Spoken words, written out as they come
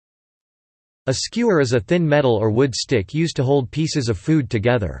A skewer is a thin metal or wood stick used to hold pieces of food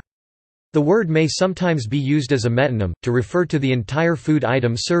together. The word may sometimes be used as a metonym, to refer to the entire food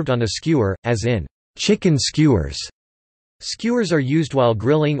item served on a skewer, as in, chicken skewers. Skewers are used while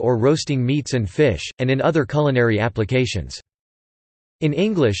grilling or roasting meats and fish, and in other culinary applications. In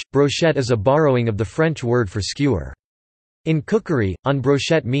English, brochette is a borrowing of the French word for skewer. In cookery, en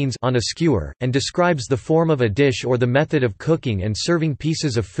brochette means on a skewer, and describes the form of a dish or the method of cooking and serving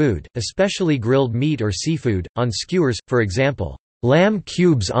pieces of food, especially grilled meat or seafood, on skewers, for example, lamb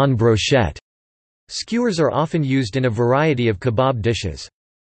cubes en brochette. Skewers are often used in a variety of kebab dishes.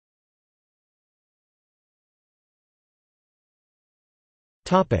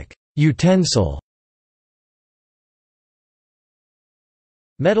 Utensil.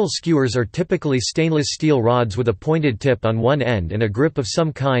 Metal skewers are typically stainless steel rods with a pointed tip on one end and a grip of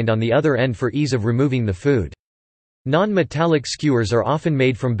some kind on the other end for ease of removing the food. Non-metallic skewers are often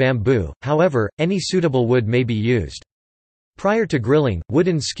made from bamboo, however, any suitable wood may be used. Prior to grilling,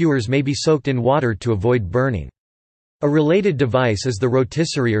 wooden skewers may be soaked in water to avoid burning. A related device is the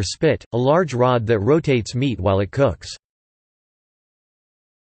rotisserie or spit, a large rod that rotates meat while it cooks.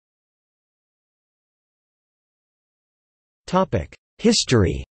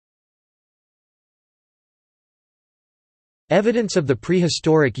 History. Evidence of the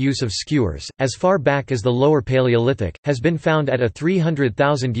prehistoric use of skewers, as far back as the Lower Paleolithic, has been found at a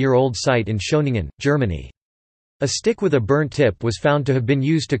 300,000-year-old site in Schöningen, Germany. A stick with a burnt tip was found to have been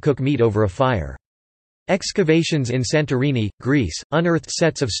used to cook meat over a fire. Excavations in Santorini, Greece, unearthed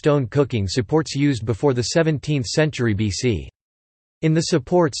sets of stone cooking supports used before the 17th century BC. In the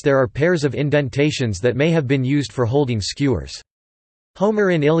supports there are pairs of indentations that may have been used for holding skewers.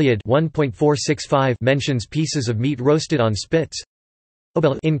 Homer in Iliad 1.465 mentions pieces of meat roasted on spits.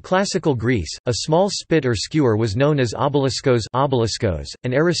 In classical Greece, a small spit or skewer was known as obeliskos,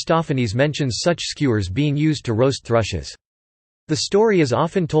 and Aristophanes mentions such skewers being used to roast thrushes. The story is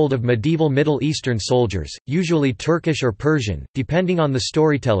often told of medieval Middle Eastern soldiers, usually Turkish or Persian, depending on the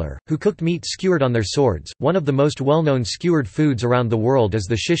storyteller, who cooked meat skewered on their swords. One of the most well-known skewered foods around the world is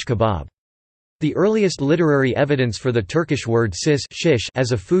the shish kebab. The earliest literary evidence for the Turkish word shish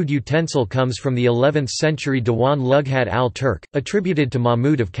as a food utensil comes from the 11th century Diwan Lughat al-Turk, attributed to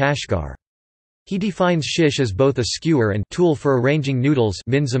Mahmud of Kashgar. He defines shish as both a skewer and tool for arranging noodles,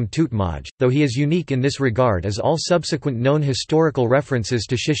 though he is unique in this regard as all subsequent known historical references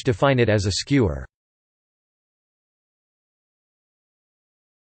to shish define it as a skewer.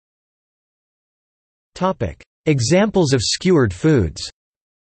 Examples of skewered foods.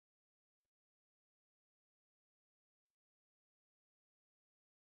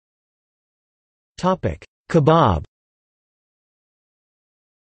 Kebab.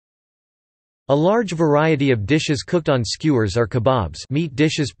 A large variety of dishes cooked on skewers are kebabs, meat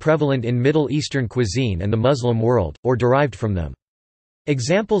dishes prevalent in Middle Eastern cuisine and the Muslim world, or derived from them.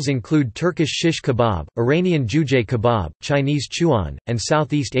 Examples include Turkish shish kebab, Iranian jujay kebab, Chinese chuan, and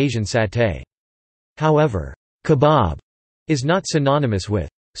Southeast Asian satay. However, kebab is not synonymous with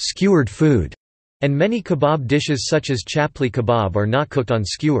skewered food, and many kebab dishes such as chapli kebab are not cooked on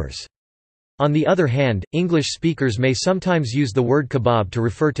skewers. On the other hand, English speakers may sometimes use the word kebab to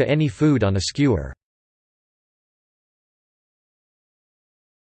refer to any food on a skewer.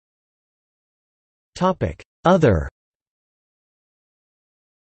 Other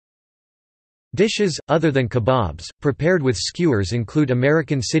dishes, other than kebabs, prepared with skewers include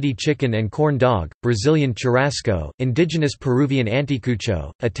American city chicken and corn dog, Brazilian churrasco, indigenous Peruvian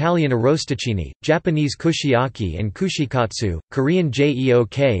anticucho, Italian arrosticini, Japanese kushiyaki and kushikatsu, Korean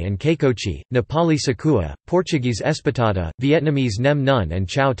jeok and keikochi, Nepali sakua, Portuguese espetada, Vietnamese nem nun and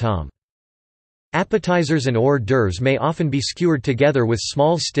chow tom. Appetizers and hors d'oeuvres may often be skewered together with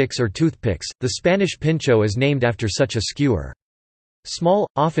small sticks or toothpicks. The Spanish pincho is named after such a skewer. Small,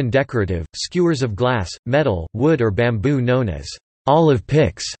 often decorative, skewers of glass, metal, wood or bamboo known as olive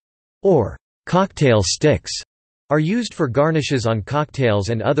picks or cocktail sticks are used for garnishes on cocktails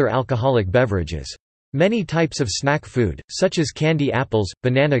and other alcoholic beverages. Many types of snack food, such as candy apples,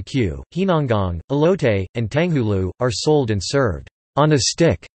 banana Q, hinongong, elote, and tanghulu, are sold and served on a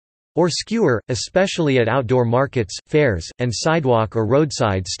stick or skewer, especially at outdoor markets, fairs, and sidewalk or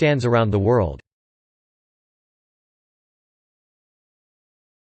roadside stands around the world.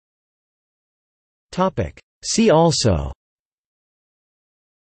 See also: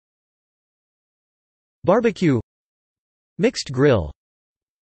 barbecue, mixed grill,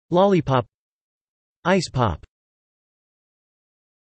 lollipop, ice pop.